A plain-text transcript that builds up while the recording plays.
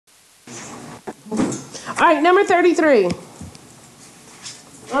right, number 33.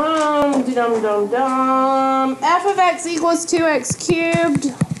 F of x equals 2x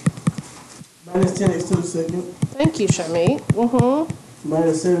cubed. Minus 10x to the second. Thank you, Shamit.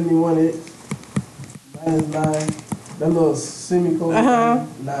 Minus 71x. Minus 9. That little semicolon.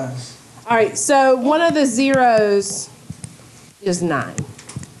 9. All right, so one of the zeros is 9.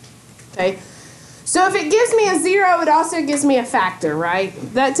 Okay. So if it gives me a 0, it also gives me a factor, right?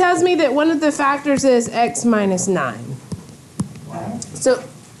 That tells me that one of the factors is x minus 9. Wow. So,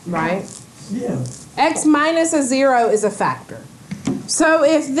 right? Yeah. X minus a 0 is a factor. So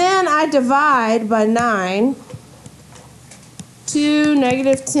if then I divide by 9, 2,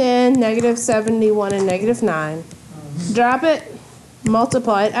 negative 10, negative 71, and negative 9, drop it,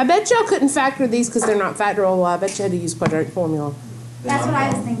 multiply it. I bet y'all couldn't factor these because they're not factorable. Well, I bet you had to use quadratic formula. That's what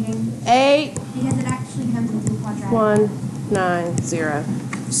I was thinking. 8, Because it actually comes into quadratic. 1, 9, 0.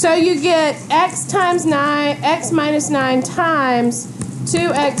 So you get x times 9, x minus 9 times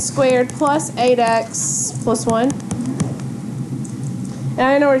 2x squared plus 8x plus 1. And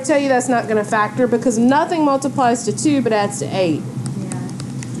I know to tell you that's not going to factor because nothing multiplies to 2 but adds to 8. Yeah.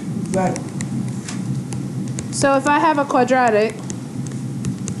 Exactly. So if I have a quadratic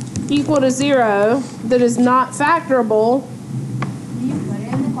equal to 0 that is not factorable, You put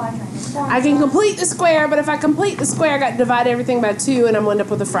it in the quadratic form. I can complete the square, but if I complete the square, I got to divide everything by 2 and I'm going to end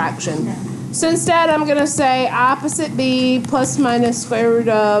up with a fraction. So instead, I'm going to say opposite b plus minus square root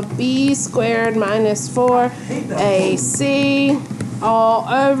of b squared minus 4ac all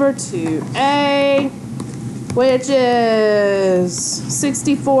over 2a, which is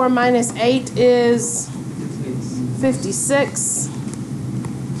 64 minus 8 is 56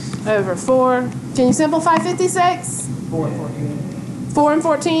 over 4. Can you simplify 56? 4 and 14. 4 and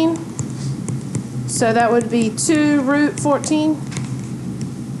 14. So that would be 2 root 14.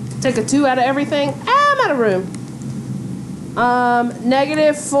 Take a 2 out of everything. I'm out of room.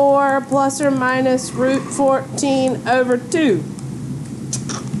 Negative 4 plus or minus root 14 over 2.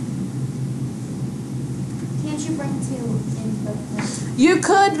 Can't you bring 2 in both of them? You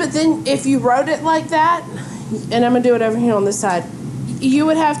could, but then if you wrote it like that, and I'm going to do it over here on this side, you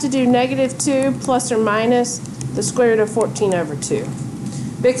would have to do negative 2 plus or minus the square root of 14 over 2.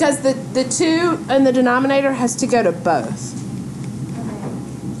 Because the 2 in the denominator has to go to both. Okay.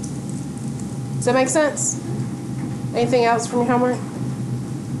 Does that make sense? Anything else from your homework?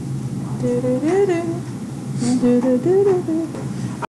 Do-do-do-do. Do-do-do-do-do.